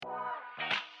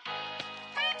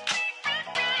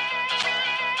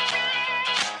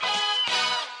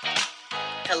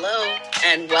Hello,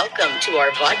 and welcome to our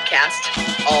podcast,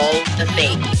 All the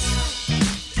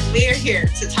Things. We're here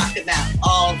to talk about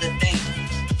all the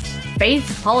things.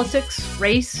 Faith, politics,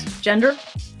 race, gender.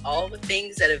 All the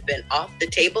things that have been off the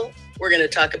table, we're going to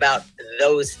talk about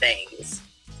those things.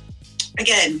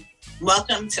 Again,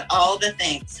 welcome to All the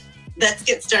Things. Let's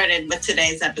get started with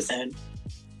today's episode.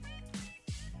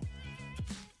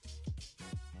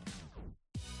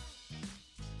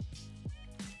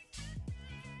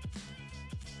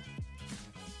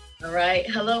 All right.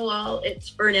 Hello, all.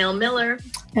 It's Bernell Miller.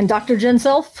 And Dr. Jen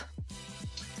Self.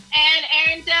 And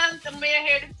Erin Jones, and we're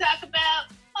here to talk about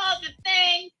all the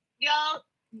things, y'all.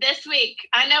 This week,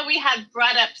 I know we have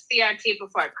brought up CRT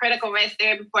before, critical race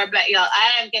theory before, but y'all,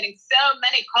 I am getting so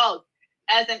many calls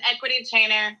as an equity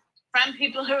trainer from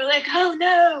people who are like, oh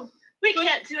no, we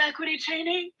can't do equity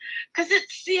training because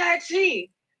it's CRT.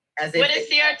 What is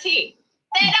CRT?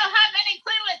 They don't have any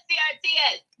clue what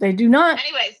CRT is. They do not.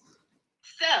 Anyways,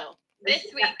 so this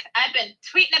week, I've been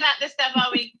tweeting about this stuff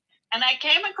all week, and I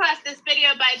came across this video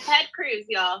by Ted Cruz,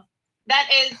 y'all, that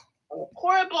is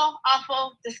horrible,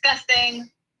 awful, disgusting,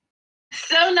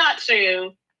 so not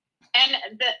true. And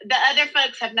the other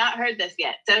folks have not heard this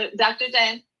yet. So Dr.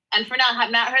 Jen and Fernell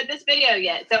have not heard this video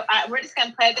yet. So we're just going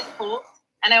to play this cool,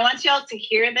 and I want y'all to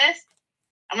hear this.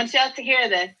 And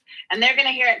they're going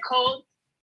to hear it cold.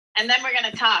 And then we're going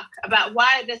to talk about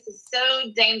why this is so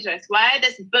dangerous, why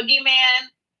this boogeyman,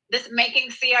 this making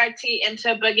CRT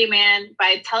into a boogeyman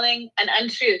by telling an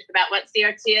untruth about what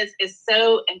CRT is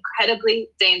so incredibly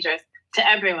dangerous to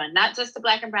everyone, not just to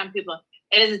Black and brown people.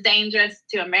 It is dangerous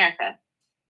to America.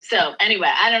 So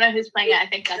anyway, I don't know who's playing it. I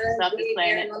think Dr. Self is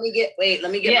playing it. Let me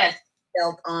get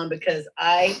myself on because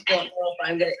I don't know if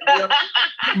I'm going to. I already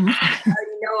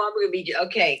know I'm going to be.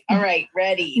 Okay. All right.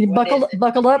 Ready. You buckled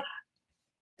up.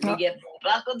 Let me get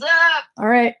Buckled up. All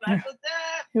right. Buckled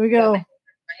up. Here we go.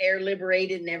 my hair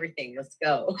liberated and everything. Let's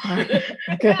go.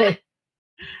 Okay.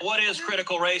 What is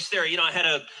critical race theory? You know,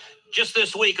 just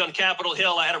this week on Capitol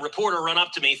Hill, I had a reporter run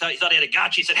up to me. He thought he had a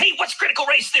gotcha. He said, hey, what's critical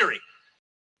race theory?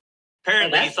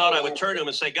 Apparently, he thought I would turn to him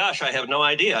and say, gosh, I have no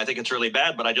idea. I think it's really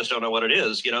bad, but I just don't know what it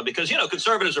is, because,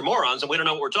 conservatives are morons and we don't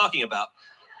know what we're talking about.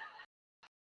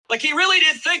 Like, he really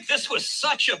did think this was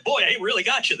such a, boy, he really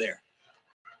got you there.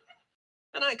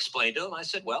 And I explained to him, I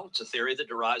said, well, it's a theory that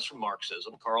derives from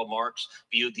Marxism. Karl Marx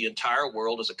viewed the entire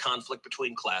world as a conflict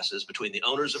between classes, between the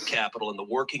owners of capital and the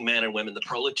working man and women, the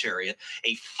proletariat,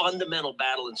 a fundamental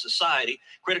battle in society.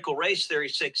 Critical race theory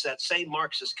takes that same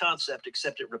Marxist concept,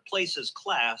 except it replaces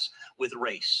class with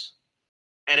race.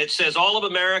 And it says all of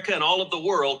America and all of the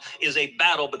world is a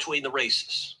battle between the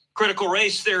races. Critical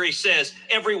race theory says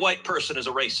every white person is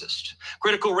a racist.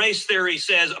 Critical race theory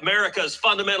says America is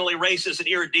fundamentally racist and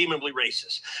irredeemably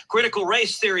racist. Critical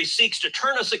race theory seeks to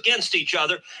turn us against each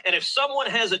other, and if someone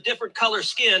has a different color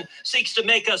skin, seeks to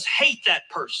make us hate that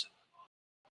person.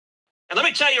 And let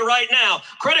me tell you right now,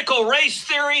 critical race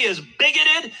theory is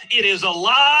bigoted, it is a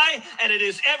lie, and it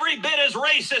is every bit as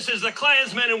racist as the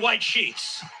Klansmen in white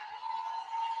sheets.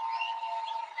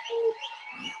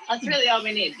 That's really all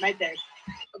we need right there.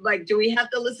 Like, do we have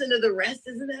to listen to the rest?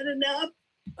 Isn't that enough?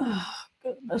 Oh,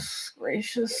 goodness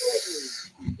gracious.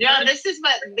 Yeah, this is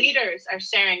what leaders are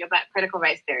sharing about critical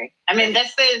race theory. I mean,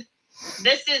 this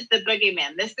is the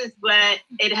boogeyman. This is what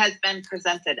it has been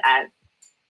presented as.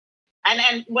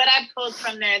 And what I pulled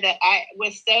from there that I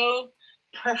was so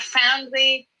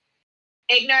profoundly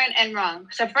ignorant and wrong.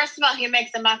 So first of all, he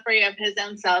makes a mockery of his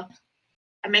own self.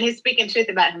 I mean, he's speaking truth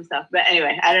about himself. But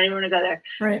anyway, I don't even want to go there.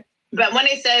 Right. But when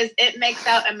he says it makes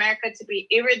out America to be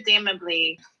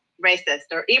irredeemably racist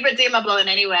or irredeemable in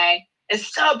any way,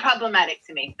 is so problematic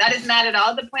to me. That is not at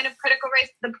all the point of critical race.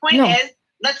 The point is,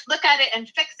 let's look at it and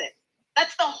fix it.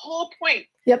 That's the whole point.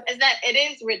 Yep. Is that it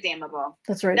is redeemable.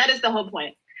 That's right. That is the whole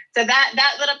point. So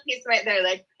that little piece right there,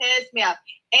 like, pissed me off.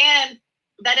 And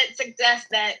that it suggests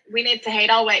that we need to hate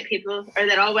all white people, or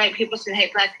that all white people should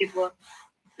hate Black people.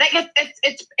 Like,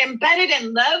 it's embedded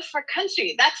in love for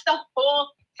country. That's the whole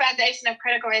foundation of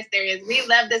critical race theory, is we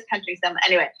love this country so much.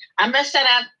 Anyway, I'm gonna shut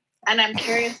up, and I'm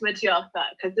curious what you all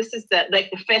thought, because this is the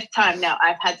fifth time now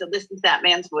I've had to listen to that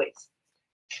man's voice.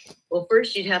 Well,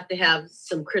 first you'd have to have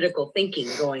some critical thinking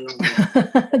going on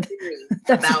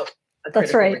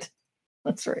That's right.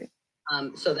 That's right.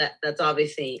 So that's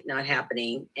obviously not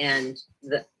happening, and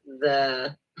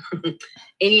the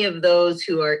any of those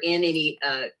who are in any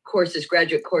courses,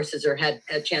 graduate courses, or had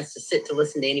a chance to sit to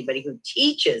listen to anybody who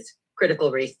teaches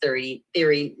critical race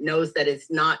theory knows that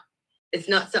it's not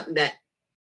something that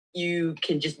you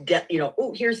can just get,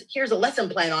 here's a lesson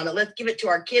plan on it. Let's give it to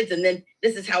our kids. And then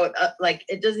this is how it,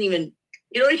 it doesn't even,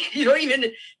 you don't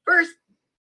even first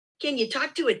can you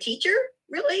talk to a teacher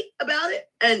really about it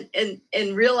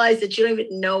and realize that you don't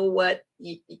even know what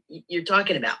you're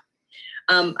talking about?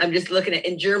 I'm just looking at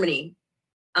in Germany,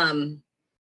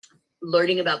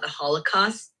 learning about the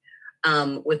Holocaust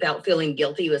without feeling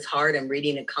guilty was hard. I'm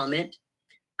reading a comment.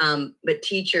 But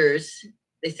teachers,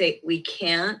 they say we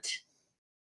can't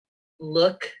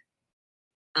look.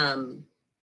 I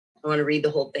want to read the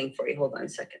whole thing for you. Hold on a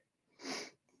second.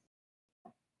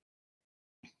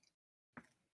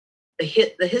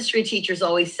 The history teachers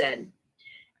always said,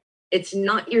 it's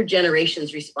not your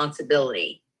generation's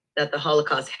responsibility that the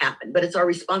Holocaust happened, but it's our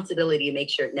responsibility to make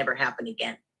sure it never happened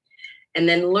again. And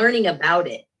then learning about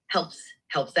it helps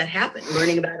that happen.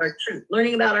 Learning about our truth,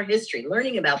 learning about our history,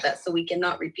 learning about that so we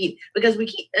cannot repeat, because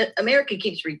America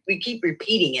keeps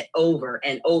repeating it over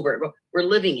and over. We're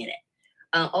living in it.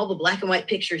 All the black and white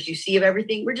pictures you see of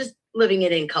everything, we're just living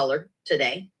it in color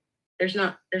today. There's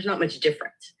not much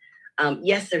difference.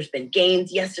 Yes, there's been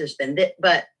gains. Yes, there's been that,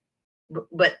 but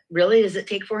really, does it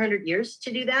take 400 years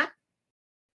to do that?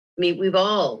 I mean, we've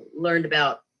all learned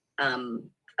about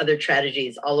other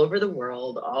tragedies all over the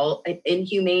world, all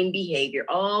inhumane behavior,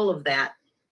 all of that.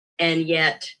 And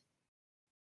yet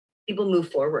people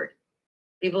move forward.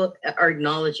 People are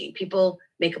acknowledging, people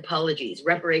make apologies,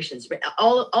 reparations,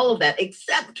 all of that,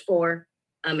 except for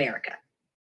America.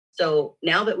 So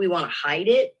now that we want to hide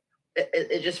it,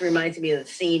 it just reminds me of the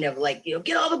scene of like,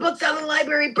 get all the books out of the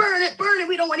library, burn it.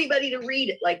 We don't want anybody to read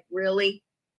it. Like, really?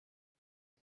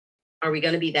 Are we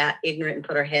going to be that ignorant and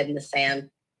put our head in the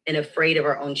sand and afraid of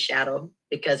our own shadow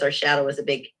because our shadow is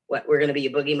we're going to be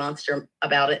a boogie monster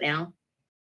about it now?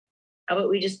 How about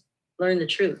we just learn the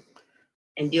truth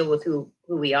and deal with who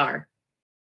we are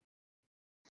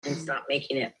and stop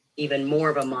making it even more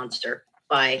of a monster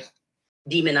by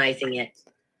demonizing it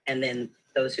and then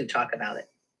those who talk about it.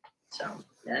 So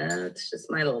that's just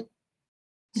my little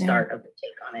start of the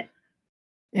take on it.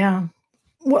 Yeah.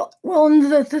 Well,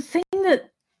 and the thing that,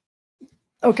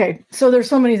 okay, so there's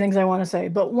so many things I want to say,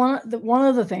 but one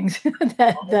of the things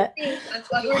that's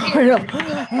what we're here.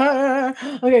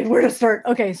 Okay, where to start?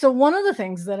 Okay, so one of the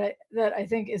things that I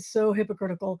think is so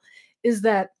hypocritical is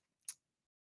that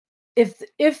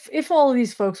if all of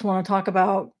these folks want to talk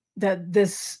about that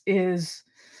this is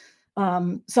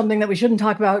something that we shouldn't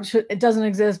talk about, it doesn't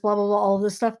exist, blah blah blah, all of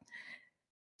this stuff.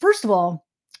 First of all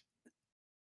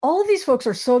of these folks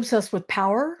are so obsessed with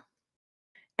power.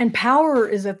 And power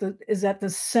is at the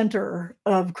center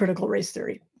of critical race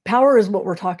theory. Power is what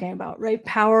we're talking about, right?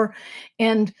 Power,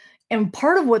 and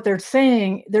part of what they're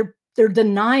saying, they're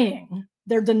denying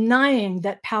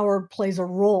that power plays a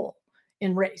role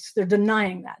in race. They're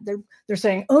denying that. They're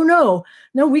saying, oh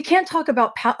no, we can't talk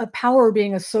about power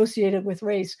being associated with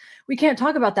race. We can't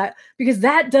talk about that because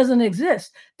that doesn't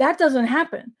exist. That doesn't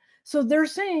happen. So they're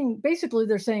saying we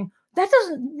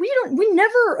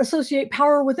never associate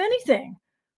power with anything.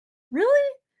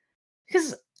 Really?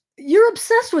 Because you're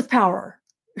obsessed with power.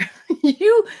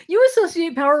 you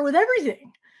associate power with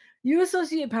everything. You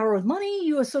associate power with money.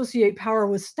 You associate power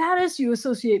with status. You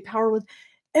associate power with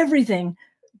everything.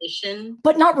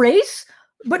 But not race.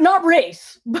 But not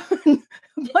race.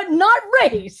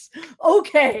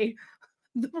 Okay.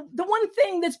 The one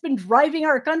thing that's been driving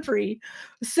our country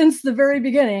since the very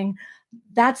beginning,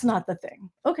 that's not the thing.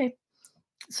 Okay.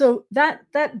 So that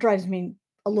drives me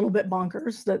a little bit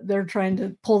bonkers that they're trying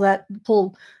to pull that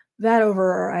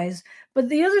over our eyes. But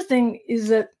the other thing is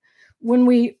that when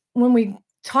we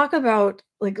talk about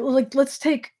like let's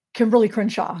take Kimberly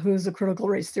Crenshaw, who is a critical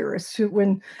race theorist,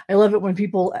 I love it when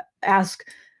people ask,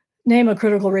 name a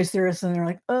critical race theorist, and they're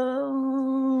like,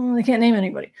 oh, they can't name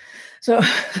anybody. So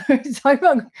talk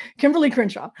about Kimberly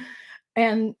Crenshaw.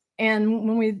 And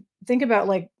when we think about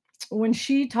like when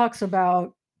she talks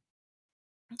about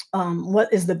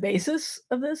what is the basis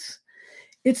of this?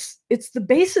 It's the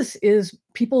basis is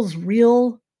people's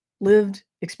real lived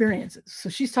experiences. So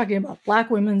she's talking about Black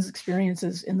women's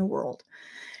experiences in the world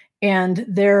and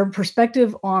their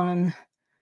perspective on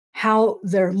how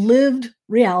their lived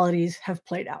realities have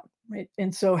played out, right?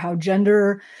 And so how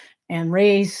gender and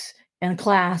race and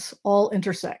class all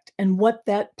intersect and what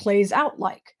that plays out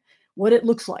like, what it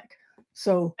looks like.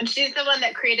 So, and she's the one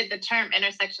that created the term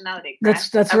intersectionality.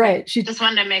 Correct? That's okay. Right. She just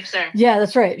wanted to make sure. Yeah,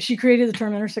 that's right. She created the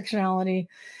term intersectionality,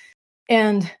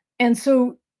 and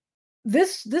so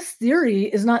this theory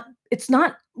is not. It's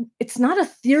not a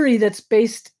theory that's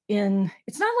based in.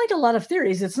 It's not like a lot of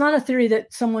theories. It's not a theory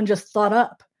that someone just thought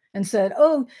up and said,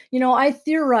 "Oh, I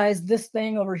theorized this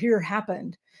thing over here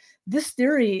happened." This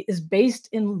theory is based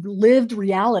in lived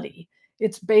reality.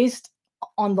 It's based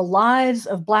on the lives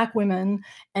of Black women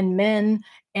and men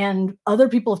and other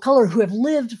people of color who have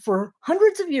lived for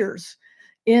hundreds of years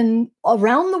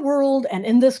around the world and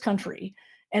in this country,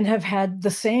 and have had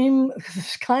the same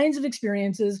kinds of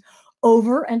experiences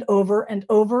over and over and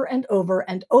over and over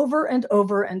and over and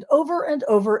over and over and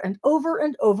over and over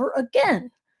and over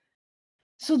again.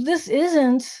 So this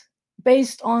isn't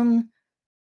based on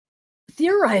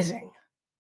theorizing.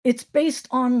 It's based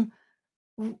on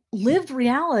lived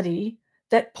reality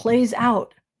that plays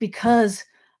out because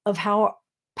of how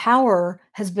power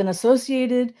has been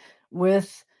associated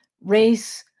with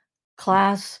race,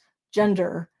 class,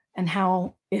 gender, and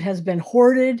how it has been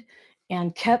hoarded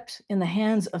and kept in the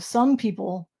hands of some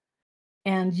people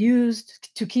and used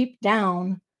to keep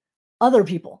down other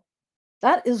people.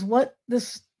 That is what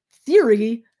this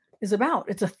theory is about.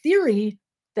 It's a theory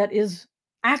that is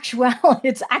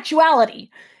it's actuality.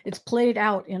 It's played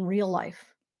out in real life.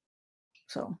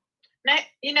 So,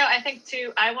 I think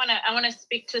too, I want to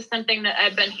speak to something that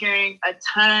I've been hearing a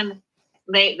ton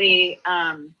lately.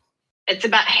 It's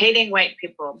about hating white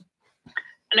people.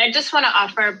 And I just want to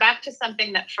offer back to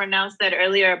something that Fernell said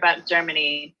earlier about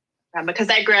Germany, because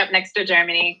I grew up next to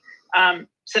Germany.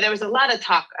 So there was a lot of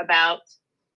talk about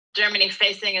Germany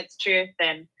facing its truth.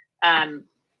 And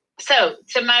so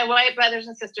to my white brothers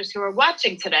and sisters who are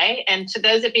watching today, and to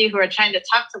those of you who are trying to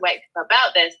talk to white people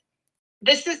about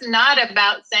this is not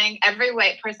about saying every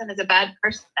white person is a bad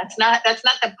person. That's not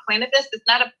the point of this. It's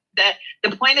not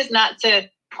the point is not to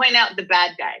point out the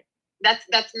bad guy.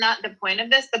 That's not the point of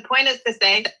this. The point is to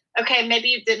say, okay, maybe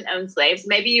you didn't own slaves.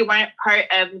 Maybe you weren't part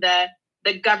of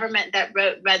the government that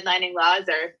wrote redlining laws,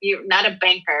 or you're not a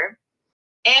banker.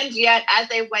 And yet, as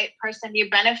a white person,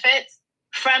 you benefit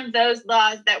from those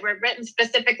laws that were written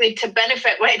specifically to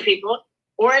benefit white people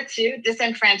or to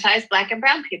disenfranchise Black and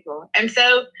brown people. And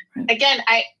so, again,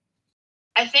 I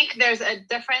think there's a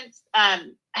difference.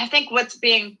 I think what's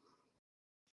being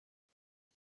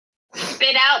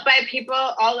spit out by people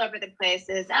all over the place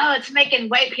is, oh, it's making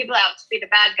white people out to be the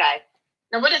bad guy.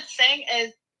 Now, what it's saying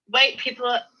is white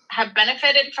people have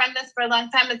benefited from this for a long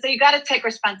time. And so you got to take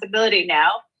responsibility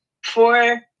now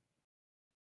for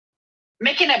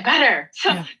making it better.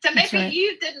 So maybe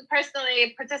you didn't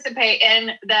personally participate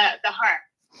in the harm,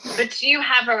 but you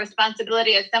have a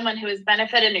responsibility as someone who has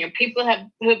benefited, and your people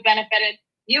who have benefited.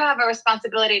 You have a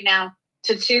responsibility now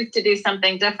to choose to do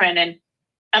something different.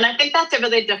 And I think that's a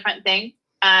really different thing.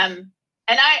 And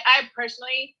I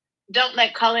personally don't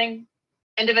like calling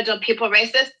individual people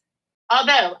racist,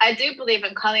 although I do believe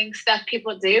in calling stuff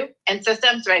people do and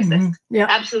systems racist. Mm-hmm. Yeah,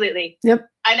 absolutely. Yep.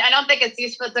 I don't think it's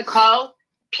useful to call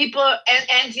people,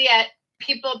 and yet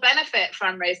people benefit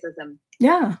from racism.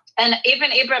 Yeah. And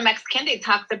even Ibram X. Kendi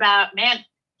talked about, man,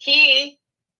 he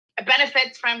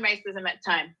benefits from racism at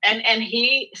times. And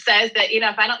he says that,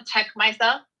 if I don't check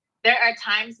myself, there are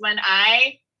times when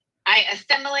I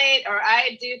assimilate or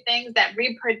I do things that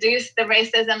reproduce the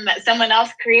racism that someone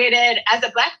else created as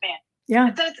a Black man. Yeah.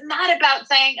 And so it's not about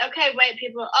saying, okay, white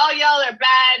people, all y'all are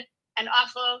bad and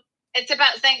awful. It's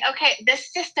about saying, okay,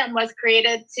 this system was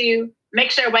created to make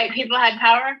sure white people had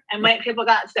power and white people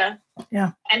got stuff.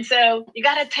 Yeah. And so you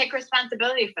got to take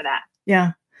responsibility for that.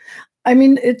 Yeah. I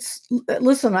mean,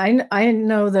 listen, I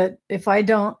know that if I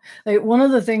don't, one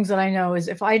of the things that I know is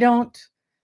if I don't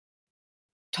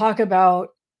talk about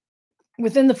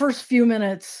within the first few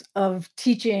minutes of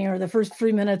teaching or the first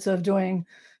 3 minutes of doing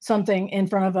something in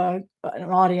front of an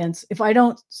audience, if I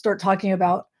don't start talking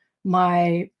about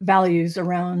my values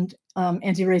around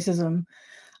anti-racism,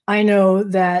 I know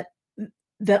that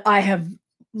I have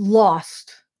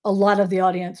lost a lot of the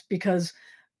audience because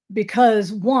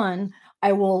one,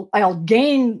 I'll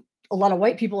gain a lot of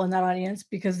white people in that audience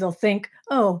because they'll think,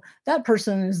 oh, that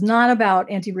person is not about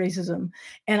anti-racism.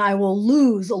 And I will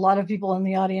lose a lot of people in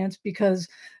the audience because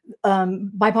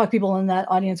BIPOC people in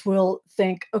that audience will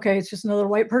think, okay, it's just another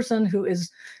white person who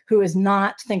is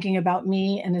not thinking about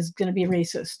me and is going to be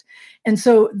racist. And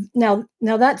so now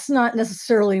that's not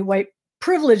necessarily white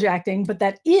privilege acting, but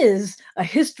that is a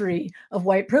history of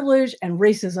white privilege and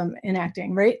racism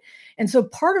enacting, right? And so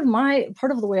part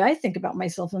of the way I think about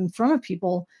myself in front of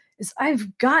people is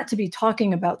I've got to be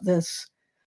talking about this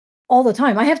all the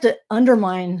time. I have to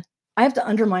undermine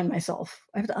myself.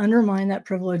 I have to undermine that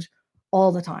privilege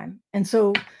all the time. And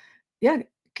so, yeah,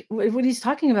 what he's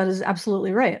talking about is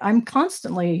absolutely right. I'm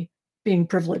constantly being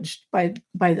privileged by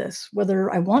this,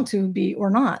 whether I want to be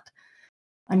or not.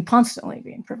 I'm constantly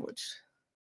being privileged.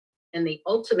 And the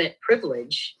ultimate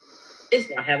privilege is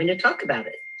not having to talk about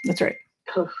it. That's right.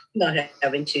 Not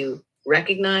having to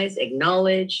recognize,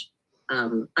 acknowledge,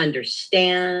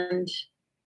 understand,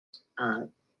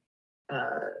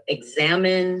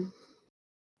 examine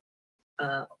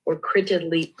or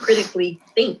critically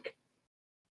think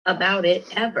about it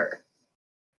ever.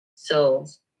 So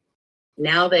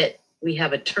now that we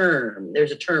have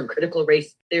there's a term, critical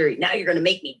race theory. Now you're going to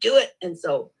make me do it. And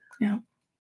so,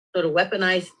 so to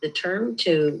weaponize the term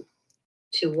to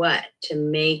what? To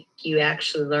make you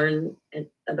actually learn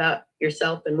about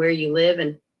yourself and where you live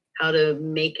and how to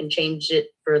make and change it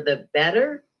for the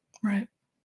better. Right.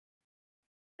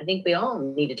 I think we all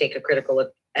need to take a critical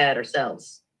look at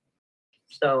ourselves.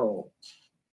 So.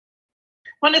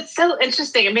 Well, it's so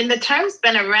interesting. I mean, the term's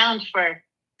been around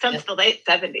since the late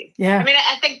 70s. Yeah. I mean,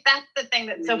 I think that's the thing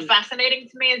that's so fascinating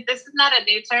to me is this is not a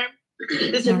new term.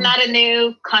 This is not a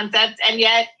new concept. And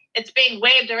yet it's being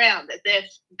waved around as if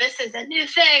this is a new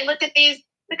thing. Look at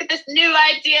this new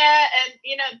idea. And,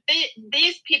 you know,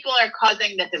 these people are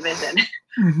causing the division.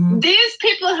 Mm-hmm. These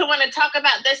people who want to talk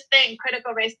about this thing,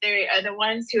 critical race theory, are the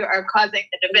ones who are causing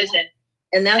the division.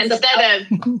 And that's instead of,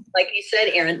 like you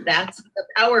said, Erin, that's the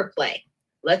power play.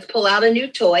 Let's pull out a new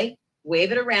toy,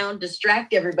 wave it around,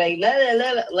 distract everybody, and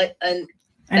that's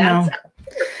a power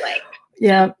play.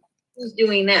 Yeah. Who's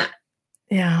doing that?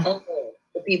 Yeah. Oh,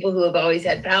 the people who have always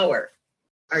had power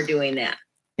are doing that.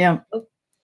 Yeah. Oh.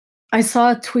 I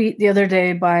saw a tweet the other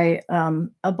day by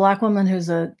a Black woman who's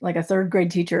a third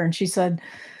grade teacher, and she said,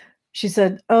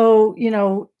 "Oh, you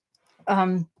know,"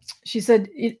 she said,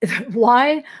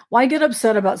 "Why get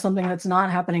upset about something that's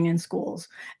not happening in schools?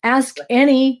 Ask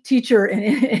any teacher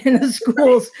in the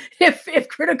schools if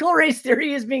critical race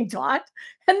theory is being taught,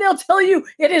 and they'll tell you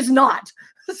it is not."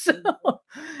 So,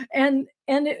 and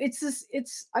I've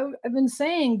been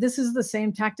saying this is the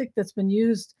same tactic that's been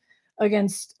used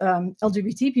against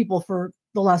LGBT people for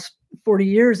the last 40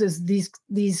 years, is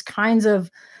these kinds of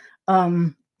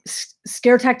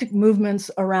scare tactic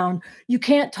movements around you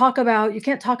can't talk about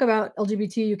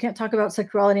LGBT, you can't talk about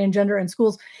sexuality and gender in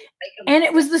schools. And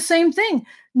it was the same thing.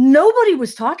 Nobody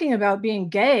was talking about being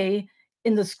gay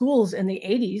in the schools in the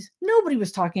 80s. Nobody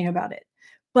was talking about it.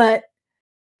 But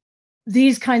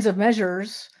these kinds of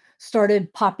measures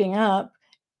started popping up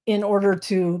in order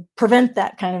to prevent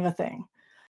that kind of a thing.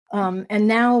 And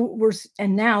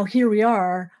now here we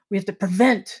are, we have to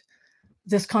prevent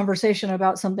this conversation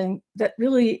about something that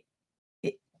really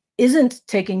isn't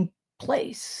taking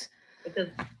place. And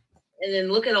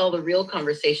then look at all the real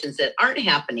conversations that aren't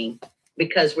happening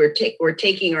because we're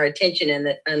taking our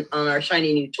attention on our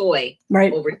shiny new toy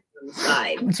right over on the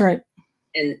side. That's right.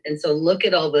 And so look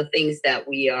at all the things that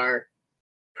we are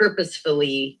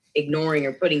purposefully ignoring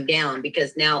or putting down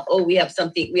because now, we have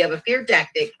a fear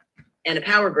tactic and a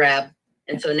power grab.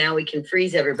 And so now we can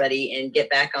freeze everybody and get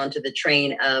back onto the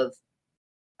train of,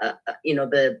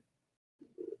 the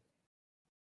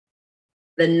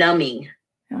numbing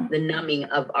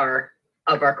of our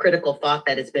critical thought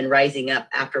that has been rising up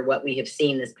after what we have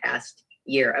seen this past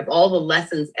year of all the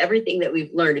lessons, everything that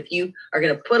we've learned. If you are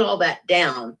going to put all that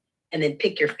down and then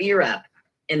pick your fear up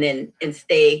and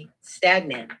stay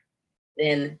stagnant,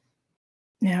 then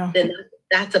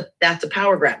that's a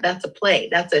power grab. That's a play.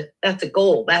 That's a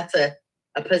goal. That's a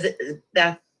position.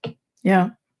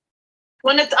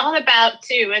 When it's all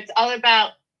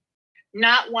about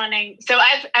not wanting. So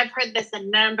I've heard this a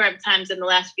number of times in the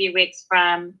last few weeks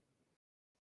from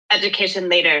education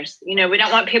leaders. You know, we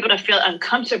don't want people to feel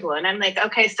uncomfortable. And I'm like,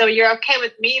 okay, so you're okay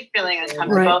with me feeling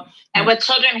uncomfortable right. and with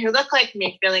children who look like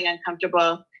me feeling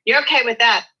uncomfortable. You're okay with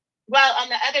that. Well, on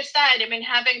the other side, I mean,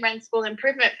 having run school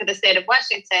improvement for the state of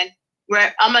Washington,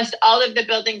 where almost all of the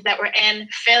buildings that were in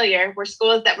failure were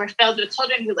schools that were filled with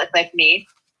children who looked like me,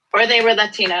 or they were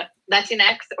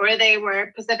Latinx, or they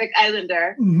were Pacific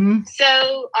Islander. Mm-hmm.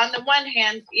 So on the one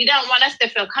hand, you don't want us to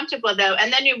feel comfortable though.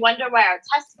 And then you wonder why our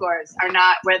test scores are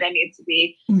not where they need to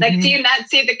be. Mm-hmm. Like, do you not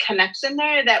see the connection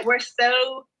there that we're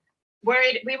so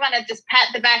worried? We want to just pat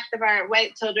the backs of our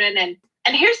white children. And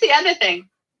here's the other thing.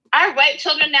 Our white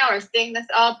children now are seeing this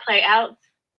all play out.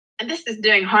 And this is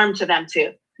doing harm to them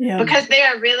too. Yeah. Because they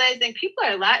are realizing people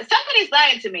are lying. Somebody's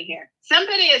lying to me here.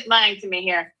 Somebody is lying to me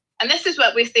here. And this is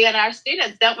what we see in our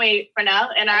students, don't we, Pernell,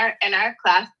 in our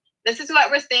class? This is what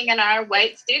we're seeing in our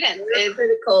white students.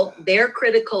 They're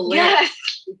critical Yes.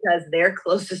 because they're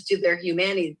closest to their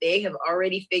humanity. They have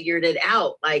already figured it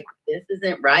out. Like, this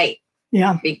isn't right.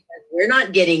 Yeah. Because we're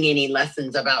not getting any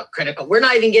lessons about critical. We're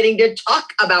not even getting to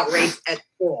talk about race at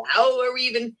school.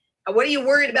 What are you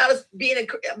worried about us being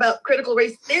about critical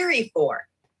race theory for?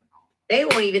 They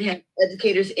won't even have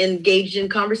educators engaged in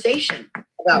conversation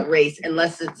about race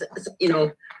unless it's,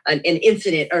 an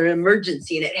incident or an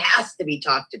emergency and it has to be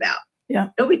talked about. Yeah.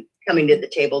 Nobody's coming to the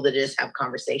table to just have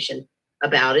conversation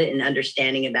about it and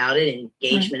understanding about it and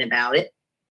engagement about it.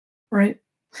 Right.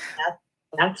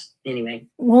 That's anyway.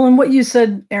 Well, and what you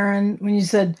said, Aaron, when you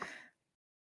said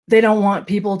they don't want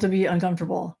people to be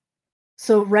uncomfortable.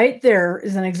 So right there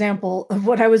is an example of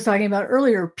what I was talking about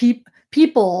earlier.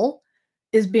 People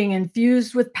is being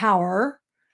infused with power,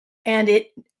 and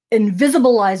it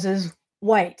invisibilizes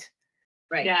white.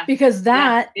 Right. Yeah. Because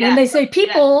that, Yeah. when they say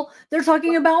people, they're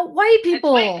talking about white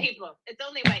people. It's white people. It's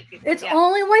only white people. It's Yeah.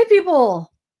 only white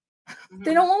people.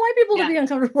 They Mhm. don't want white people to Yeah. be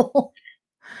uncomfortable.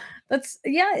 It's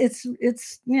that.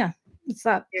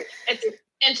 It's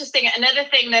interesting. Another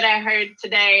thing that I heard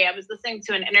today, I was listening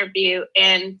to an interview,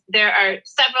 and there are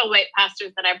several white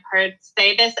pastors that I've heard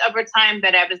say this over time,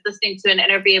 but I was listening to an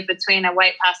interview between a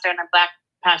white pastor and a black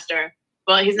pastor.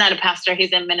 Well, he's not a pastor,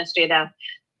 he's in ministry though.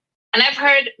 And I've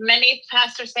heard many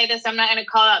pastors say this. I'm not going to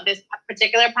call out this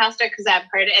particular pastor because I've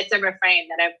heard it. It's a refrain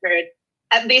that I've heard,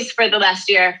 at least for the last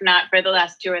year, if not for the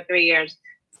last 2 or 3 years,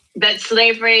 that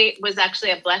slavery was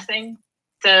actually a blessing.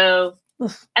 So,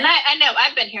 and I know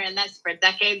I've been hearing this for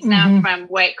decades now from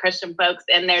white Christian folks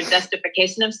and their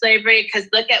justification of slavery, because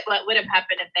look at what would have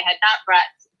happened if they had not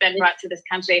been brought to this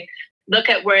country. Look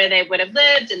at where they would have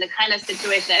lived and the kind of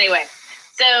situation. Anyway,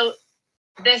 so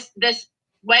this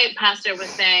white pastor was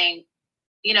saying,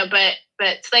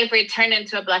 but slavery turned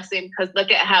into a blessing because look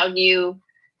at how you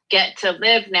get to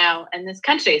live now in this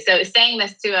country. So saying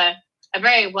this to a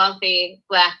very wealthy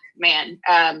black man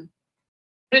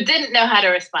who didn't know how to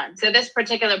respond. So this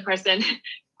particular person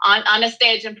on a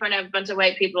stage in front of a bunch of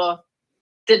white people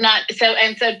didn't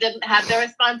have the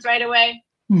response right away.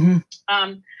 But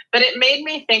it made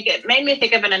me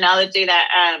think of an analogy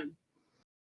that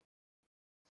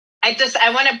I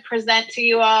want to present to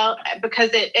you all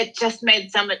because it just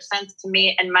made so much sense to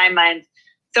me in my mind.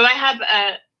 So I have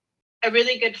a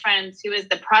really good friend who is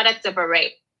the product of a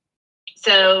rape.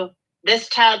 So this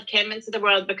child came into the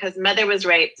world because mother was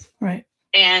raped. Right.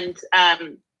 And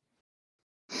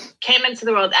came into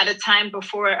the world at a time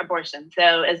before abortion.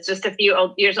 So it's just a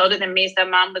few years older than me. So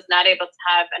mom was not able to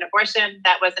have an abortion.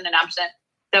 That wasn't an option.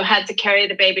 So had to carry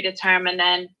the baby to term, and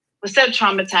then was so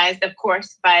traumatized, of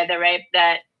course, by the rape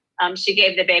that she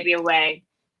gave the baby away.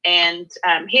 And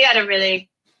he's had a really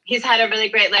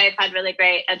great life, had really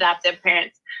great adoptive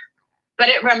parents. But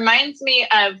it reminds me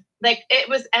of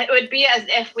it would be as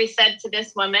if we said to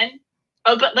this woman,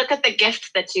 oh, but look at the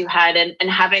gift that you had in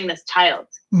having this child.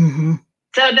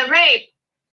 So the rape,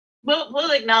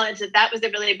 we'll acknowledge that was a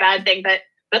really bad thing, but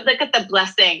look at the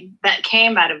blessing that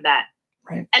came out of that.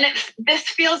 Right. And this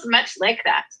feels much like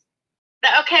that.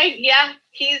 Okay, yeah,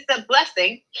 he's a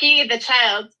blessing. He, the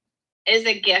child, is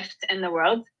a gift in the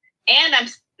world.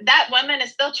 And that woman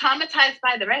is still traumatized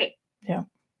by the rape. Yeah.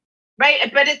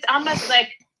 Right? But it's almost like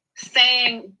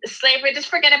saying slavery, just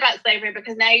forget about slavery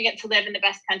because now you get to live in the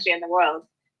best country in the world.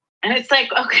 And it's like,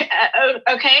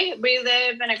 okay, we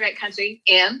live in a great country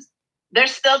and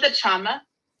there's still the trauma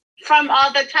from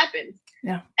all that's happened.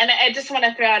 Yeah. And I just want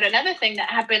to throw out another thing that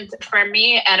happened for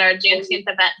me at our Juneteenth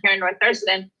event here in North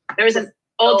Thurston. There was an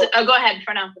go ahead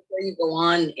for now. Before you go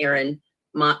on, Aaron,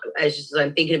 as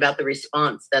I'm thinking about the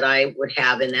response that I would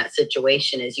have in that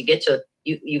situation is you get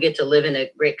to live in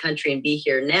a great country and be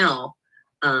here now.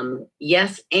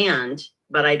 Yes,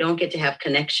 but I don't get to have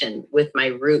connection with my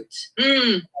roots,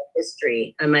 my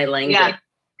history, and my language,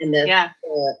 and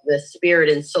the spirit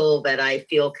and soul that I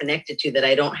feel connected to that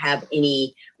I don't have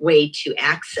any way to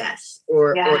access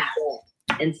or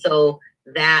and so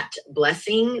that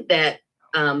blessing that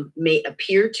may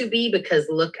appear to be because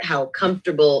look how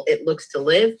comfortable it looks to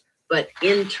live, but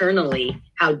internally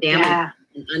how damaging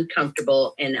and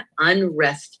uncomfortable and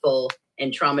unrestful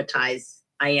and traumatized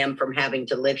I am from having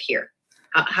to live here.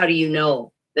 How do you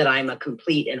know that I'm a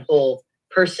complete and whole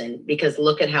person? Because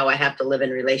look at how I have to live in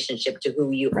relationship to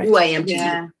who I am to you.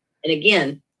 And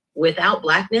again, without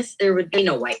blackness, there would be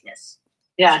no whiteness.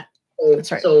 Yeah.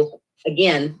 That's right. So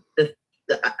again,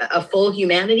 a full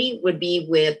humanity would be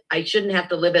with, I shouldn't have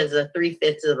to live as a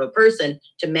 3/5 of a person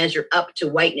to measure up to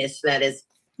whiteness. That is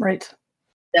right.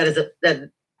 That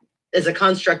is a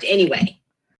construct anyway.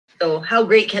 So how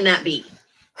great can that be?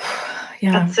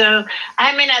 Yeah. So,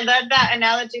 I mean, I love that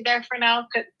analogy there for now,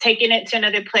 taking it to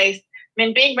another place. I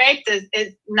mean, being raped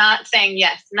is not saying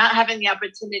yes, not having the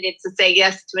opportunity to say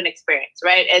yes to an experience,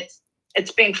 right?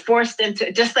 It's being forced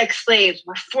into, just like slaves,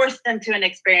 we're forced into an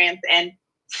experience and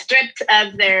stripped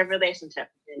of their relationship,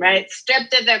 right?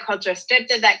 Stripped of their culture,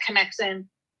 stripped of that connection.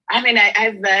 I mean, I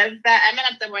love that. I'm gonna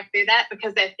have to work through that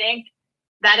because I think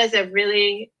that is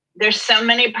there's so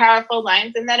many powerful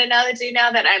lines in that analogy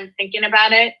now that I'm thinking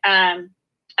about it. I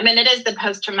mean, it is the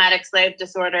post-traumatic slave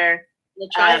disorder.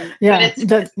 But it's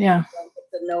that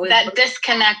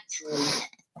disconnect.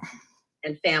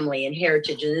 and family and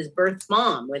heritage and his birth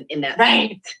mom in that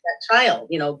Right. that child,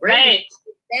 you know, great Right.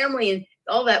 family and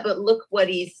all that, but look what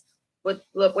he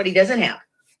doesn't have.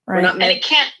 We're Right. not And he meant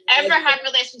can't ever have a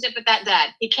relationship with that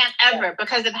dad. He can't ever,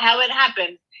 because of how it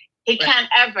happened. He Right. can't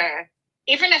ever,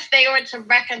 even if they were to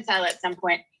reconcile at some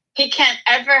point, he can't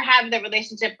ever have the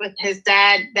relationship with his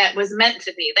dad that was meant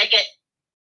to be. Like,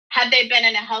 had they been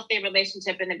in a healthy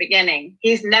relationship in the beginning,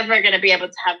 he's never going to be able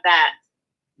to have that.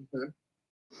 Mhm.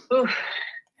 Oof.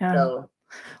 Yeah. so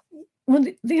Well,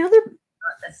 the other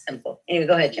not that simple. Anyway,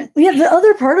 go ahead, Jen. Yeah, the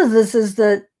other part of this is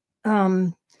that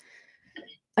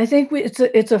I think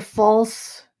it's a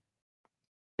false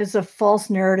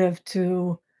narrative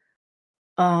to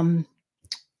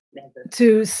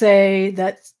say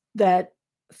that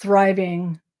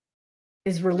thriving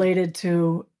is related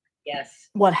to Yes.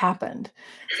 what happened,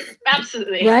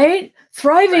 Absolutely. right?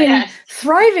 Thriving Yes.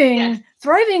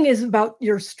 thriving is about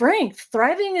your strength.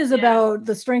 Thriving is Yeah. about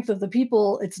the strength of the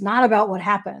people. It's not about what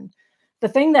happened. The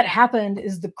thing that happened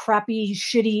is the crappy,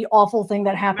 shitty, awful thing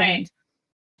that happened.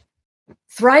 Right.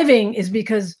 Thriving is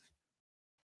because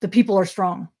the people are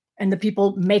strong and the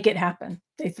people make it happen.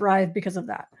 They thrive because of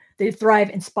that. They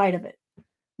thrive in spite of it,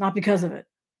 not because of it.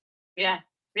 Yeah.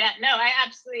 Yeah. No, I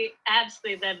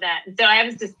absolutely love that. So I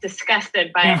was just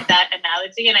disgusted by Yeah. that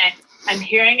analogy, and I'm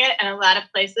hearing it in a lot of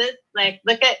places. Like,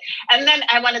 and then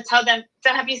I want to tell them,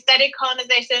 so have you studied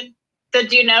colonization? So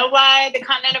do you know why the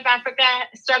continent of Africa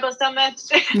struggles so much?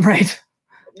 Right.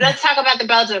 Let's talk about the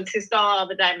Belgians who stole all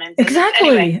the diamonds. Exactly.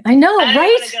 Anyway, I know, I don't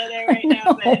right? want to go there right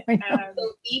now, but I know.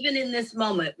 So even in this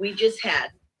moment, we just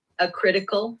had a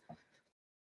critical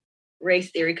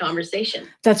race theory conversation.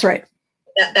 That's right.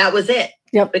 That was it.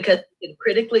 Yep. Because we can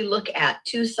critically look at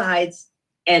two sides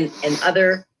and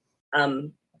other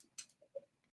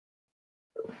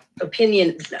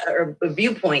opinions or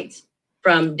viewpoints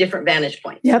from different vantage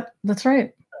points. Yep. That's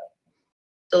right.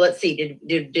 So let's see.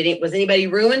 Was anybody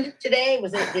ruined today?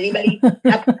 Did anybody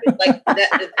have like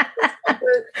that?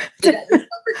 Did that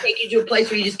discomfort take you to a place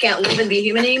where you just can't live and be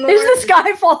human anymore? Is the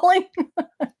sky falling?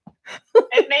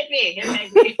 it may be.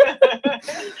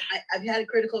 I've had a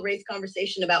critical race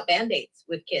conversation about Band-Aids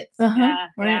with kids. Uh-huh. Yeah,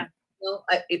 Right. Well,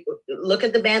 look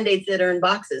at the Band-Aids that are in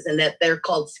boxes and that they're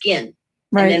called skin.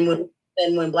 Right. And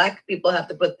then when Black people have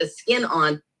to put the skin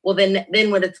on, well, then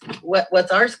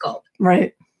what's ours called?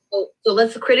 Right. So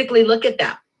let's critically look at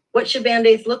that. What should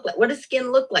Band-Aids look like? What does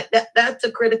skin look like? That's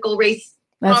a critical race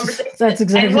conversation. That's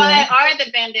exactly And why right. are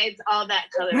the Band-Aids all that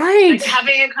color? Right. Like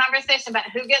having a conversation about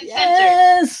who gets censored,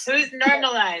 Yes. who's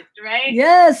normalized, right?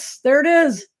 Yes. There it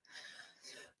is.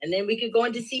 And then we could go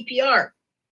into CPR.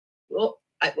 Well,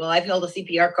 I've held a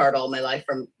CPR card all my life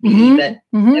from Mhm.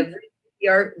 but Mhm. every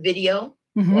CPR video,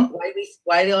 Mhm.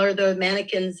 why are the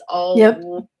mannequins all Yep.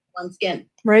 on skin?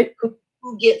 Right.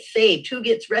 Who gets saved? Who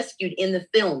gets rescued in the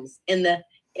films, in the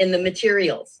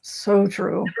materials? So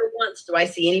true. Never once do I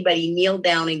see anybody kneel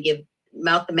down and give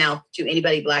mouth to mouth to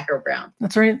anybody black or brown.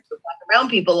 That's right. The black or brown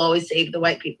people always save the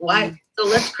white people. Why? So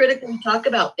let's critically talk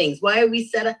about things. Why are we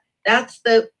set up? That's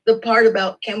the part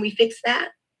about, can we fix that?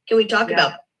 Can we talk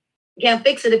about it? We can't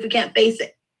fix it if we can't face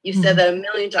it. You've said that a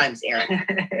million times, Erin.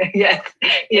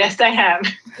 Yes, I have.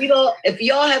 If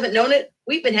y'all haven't known it,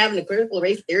 we've been having a critical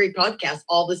race theory podcast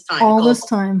all this time. All this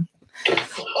time.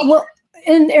 Well,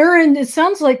 and Erin, it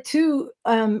sounds like too.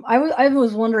 I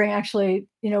was wondering actually.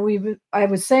 I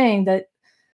was saying that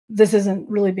this isn't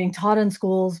really being taught in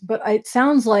schools, but it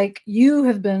sounds like you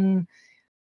have been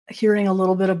hearing a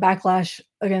little bit of backlash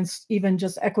against even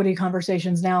just equity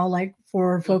conversations now, like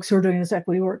for folks who are doing this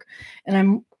equity work.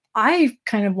 And I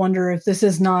kind of wonder if this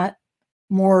is not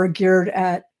more geared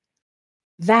at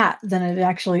that than it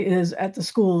actually is at the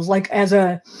schools, like as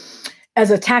a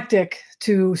tactic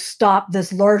to stop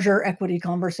this larger equity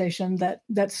conversation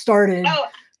that started. Oh,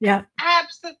 yeah,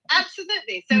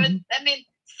 absolutely. So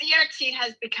CRT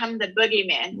has become the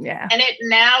boogeyman. Yeah. And it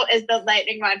now is the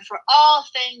lightning rod for all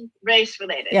things race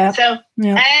related. Yeah. So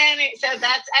Yeah. so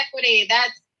that's equity.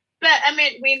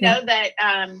 We know that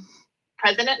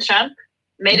President Trump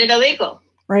made it illegal,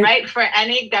 right, for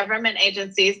any government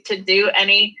agencies to do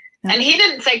any. Yeah. And he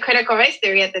didn't say critical race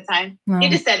theory at the time. No. He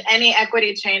just said any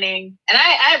equity training. And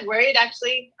I worried,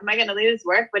 actually, am I going to lose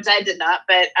work? Which I did not.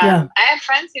 But I have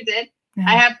friends who did. Yeah.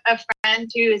 I have a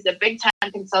friend who is a big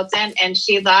time consultant, and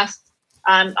she lost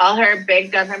all her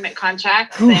big government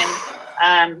contracts.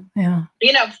 And,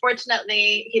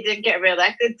 fortunately, he didn't get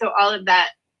reelected. So all of that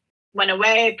went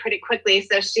away pretty quickly.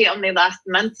 So she only lost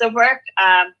months of work.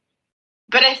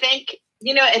 But I think,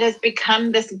 it has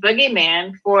become this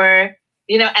boogeyman for,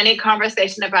 any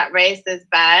conversation about race is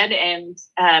bad. And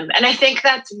I think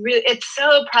that's really, it's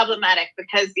so problematic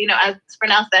because, as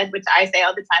Pernell said, which I say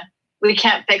all the time, we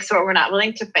can't fix what we're not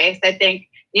willing to face. I think,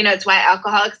 it's why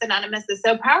Alcoholics Anonymous is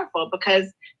so powerful,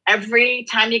 because every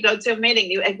time you go to a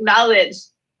meeting, you acknowledge,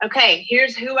 okay,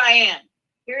 here's who I am.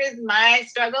 Here is my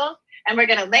struggle, and we're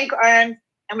going to link arms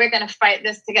and we're going to fight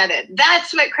this together.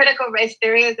 That's what critical race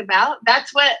theory is about.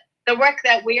 That's what the work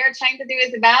that we are trying to do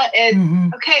is about is,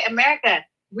 okay, America,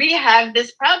 we have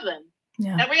this problem.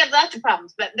 Yeah. And we have lots of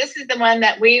problems, but this is the one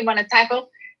that we want to tackle.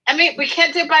 I mean, we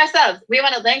can't do it by ourselves. We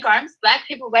want to link arms, Black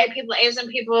people, white people, Asian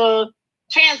people,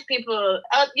 trans people,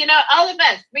 all of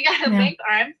us. We got to link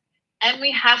arms, and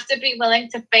we have to be willing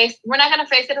to face, we're not going to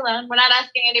face it alone. We're not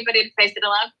asking anybody to face it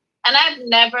alone. And I've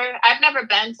never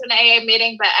been to an AA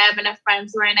meeting, but I have enough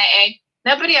friends who are in AA.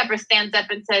 Nobody ever stands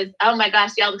up and says, oh my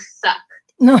gosh, y'all suck.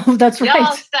 No, that's right.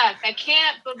 Y'all suck. I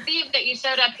can't believe that you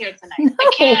showed up here tonight.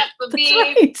 I can't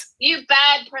believe you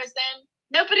bad person.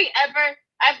 Nobody ever,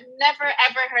 I've never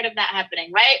ever heard of that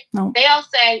happening, right? No. They all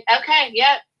say, okay,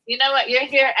 yep, you know what? You're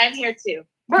here, I'm here too.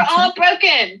 We're all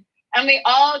broken, and we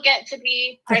all get to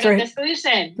be part of the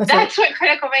solution. That's what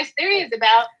critical race theory is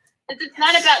about. It's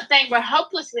not about saying we're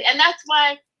hopelessly, and that's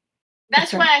why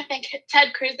I think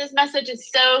Ted Cruz's message is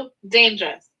so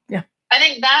dangerous. Yeah. I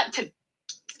think that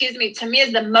to me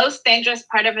is the most dangerous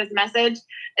part of his message,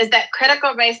 is that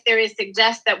critical race theory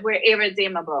suggests that we're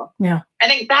irredeemable. Yeah. I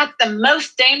think that's the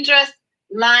most dangerous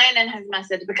line in his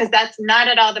message, because that's not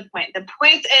at all the point. The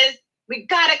point is we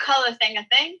got to call a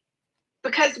thing,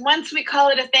 because once we call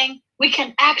it a thing, we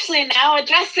can actually now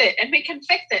address it and we can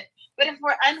fix it. But if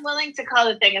we're unwilling to call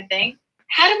a thing,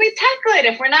 how do we tackle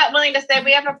it if we're not willing to say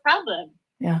we have a problem?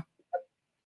 Yeah.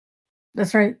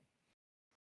 That's right.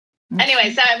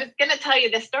 Anyway, so I was going to tell you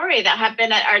the story that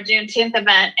happened at our Juneteenth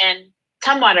event in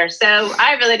Tumwater. So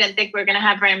I really didn't think we were going to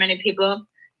have very many people,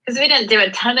 because we didn't do a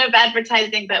ton of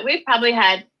advertising, but we probably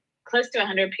had close to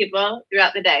 100 people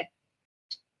throughout the day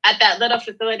at that little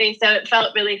facility. So it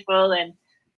felt really full.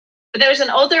 But there was an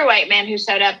older white man who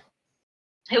showed up,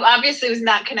 who obviously was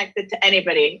not connected to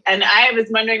anybody. And I was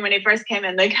wondering when he first came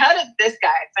in, like, how did this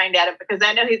guy find out? Because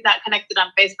I know he's not connected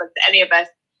on Facebook to any of us.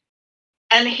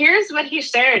 And here's what he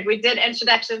shared. We did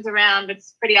introductions around, which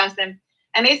is pretty awesome.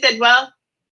 And he said, well,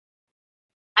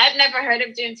 I've never heard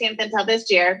of Juneteenth until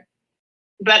this year,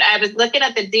 but I was looking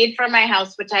at the deed for my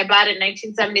house, which I bought in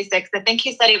 1976. I think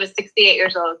he said he was 68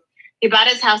 years old. He bought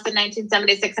his house in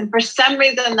 1976. And for some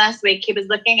reason last week, he was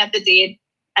looking at the deed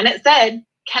and it said,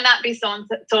 cannot be sold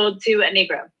to a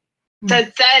Negro. So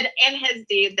it said in his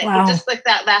deed that he just looked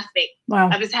at last week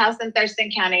of his house in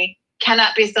Thurston County,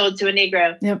 cannot be sold to a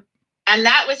Negro. Yep. And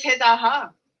that was his aha.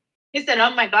 He said,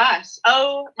 oh my gosh,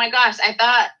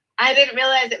 I didn't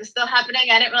realize it was still happening.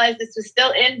 I didn't realize this was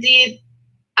still in deed.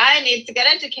 I need to get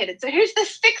educated. So here's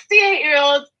this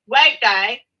 68-year-old white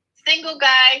guy, single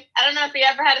guy. I don't know if he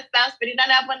ever had a spouse, but he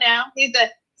doesn't have one now. He's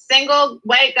a single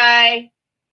white guy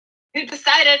who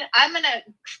decided, I'm going to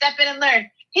step in and learn.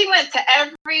 He went to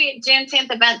every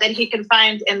Juneteenth event that he could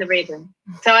find in the region.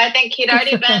 So I think he'd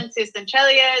already been to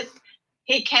Centralia's.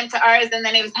 He came to ours, and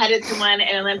then he was headed to one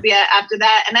in Olympia after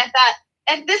that. And I thought,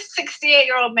 if this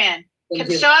 68-year-old man can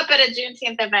show up at a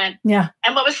Juneteenth event. Yeah.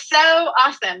 And what was so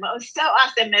awesome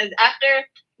is after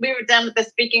we were done with the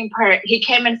speaking part, he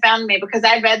came and found me because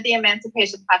I read the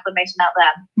Emancipation Proclamation out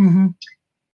loud. Mm-hmm.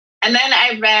 And then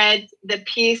I read the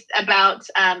piece about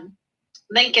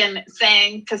Lincoln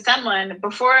saying to someone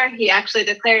before he actually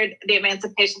declared the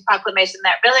Emancipation Proclamation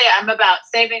that really I'm about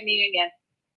saving the Union.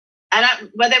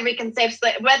 Whether we can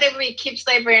whether we keep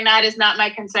slavery or not is not my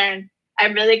concern. I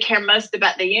really care most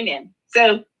about the Union.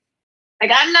 So,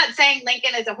 like, I'm not saying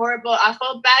Lincoln is a horrible,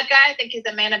 awful, bad guy. I think he's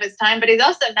a man of his time, but he's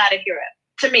also not a hero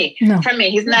to me. No. For me,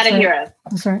 he's not a hero.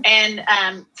 That's right.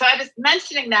 And so I was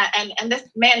mentioning that, and this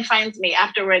man finds me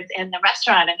afterwards in the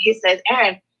restaurant, and he says,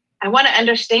 Erin, I want to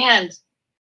understand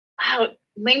how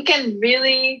Lincoln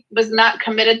really was not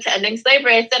committed to ending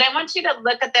slavery. I said, I want you to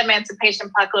look at the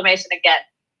Emancipation Proclamation again.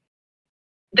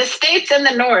 The states in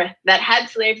the North that had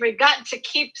slavery got to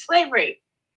keep slavery.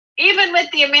 Even with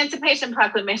the Emancipation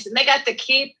Proclamation, they got to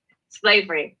keep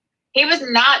slavery. He was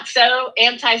not so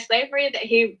anti-slavery that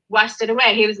he washed it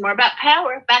away. He was more about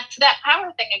power, back to that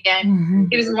power thing again. Mm-hmm.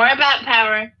 He was more about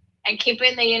power and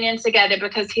keeping the Union together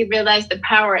because he realized the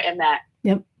power in that.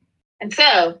 Yep. And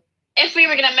so if we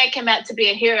were going to make him out to be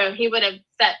a hero, he would have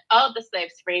set all the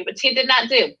slaves free, which he did not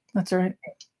do. That's right.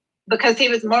 Because he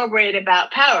was more worried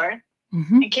about power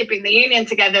mm-hmm. and keeping the Union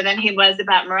together than he was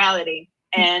about morality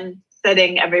and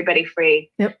setting everybody free.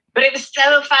 Yep. But it was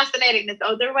so fascinating. This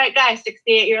older white guy,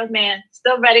 68-year-old man,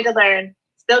 still ready to learn,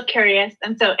 still curious.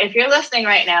 And so if you're listening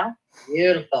right now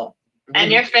Beautiful.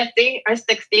 and you're 50 or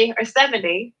 60 or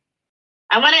 70,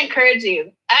 I want to encourage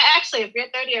you. Actually, if you're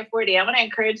 30 or 40, I want to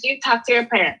encourage you, talk to your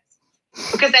parents.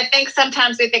 Because I think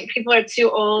sometimes we think people are too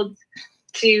old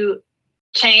to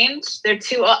change. They're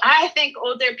too old. I think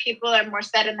older people are more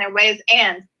set in their ways.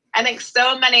 And I think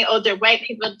so many older white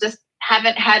people just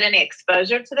haven't had any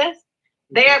exposure to this.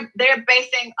 They're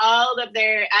basing all of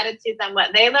their attitudes on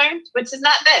what they learned, which is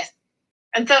not this.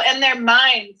 And so in their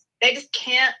minds, they just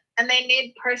can't, and they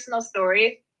need personal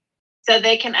stories so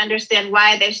they can understand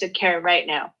why they should care right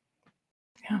now.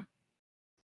 Yeah.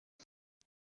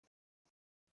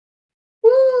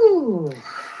 Woo.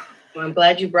 Well, I'm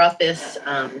glad you brought this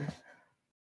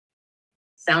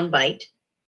sound bite.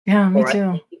 Yeah, me for us. too.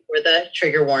 Thank you for the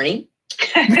trigger warning.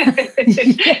 Take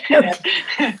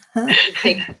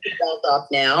the belt off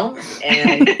now,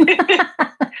 and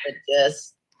but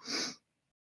just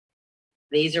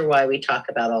these are why we talk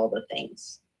about all the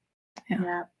things.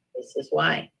 Yeah. This is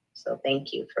why. So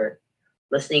thank you for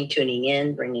listening, tuning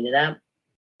in, bringing it up,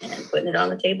 and putting it on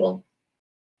the table.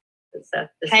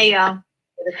 Hey, y'all.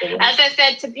 Critical. As I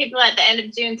said to people at the end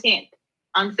of Juneteenth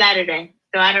on Saturday,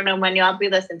 so I don't know when y'all be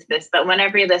listening to this, but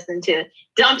whenever you listen to it,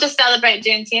 don't just celebrate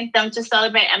Juneteenth. Don't just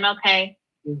celebrate MLK.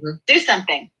 Mhm. Do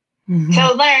something. Mhm.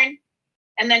 So learn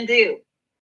and then do.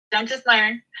 Don't just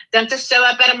learn. Don't just show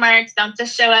up at a march. Don't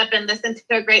just show up and listen to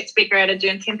a great speaker at a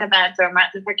Juneteenth event or a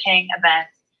Martin Luther King event.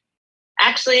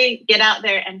 Actually get out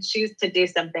there and choose to do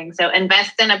something. So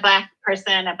invest in a Black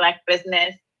person, a Black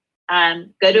business.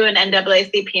 Go to an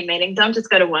NAACP meeting. Don't just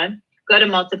go to one. Go to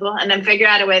multiple, and then figure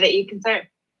out a way that you can serve.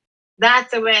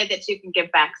 That's a way that you can give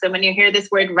back. So when you hear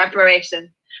this word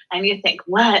reparation and you think,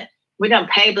 what? We don't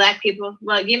pay Black people?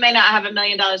 Well, you may not have $1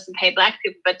 million to pay Black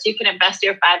people, but you can invest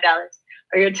your $5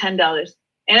 or your $10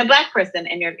 in a Black person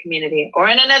in your community or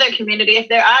in another community. If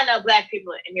there are no Black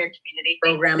people in your community,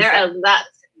 Programs there that, are lots.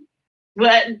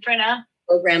 What, Prina?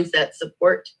 programs that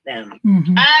support them.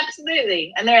 Mhm.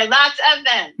 Absolutely. And there are lots of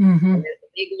them. Mhm. There's a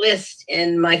big list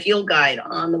in my field guide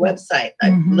on the website.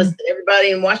 I've Mhm. listed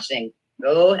everybody in Washington.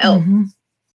 Go help. Mhm.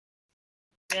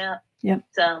 Yeah. Yep.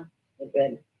 So,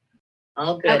 Good.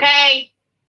 All good. okay.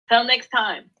 Till next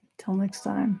time. Till next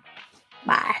time.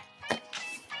 Bye.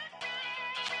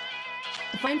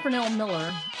 To find Pernell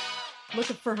Miller, look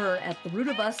for her at The Root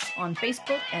of Us on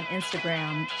Facebook and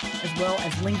Instagram, as well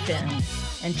as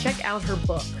LinkedIn, and check out her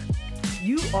book,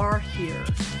 You Are Here,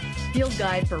 Field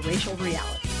Guide for Racial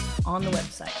Reality, on the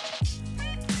website.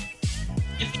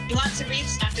 If you want to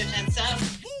reach Dr. Jen So,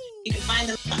 you can find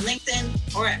them on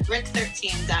LinkedIn or at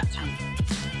rick13.com.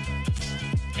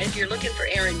 If you're looking for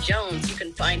Erin Jones, you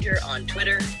can find her on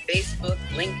Twitter, Facebook,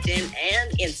 LinkedIn,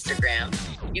 and Instagram.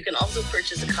 You can also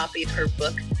purchase a copy of her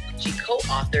book she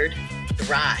co-authored,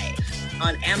 Thrive,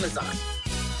 on Amazon.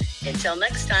 Until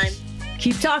next time.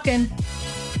 Keep talking.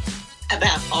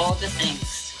 About all the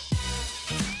things.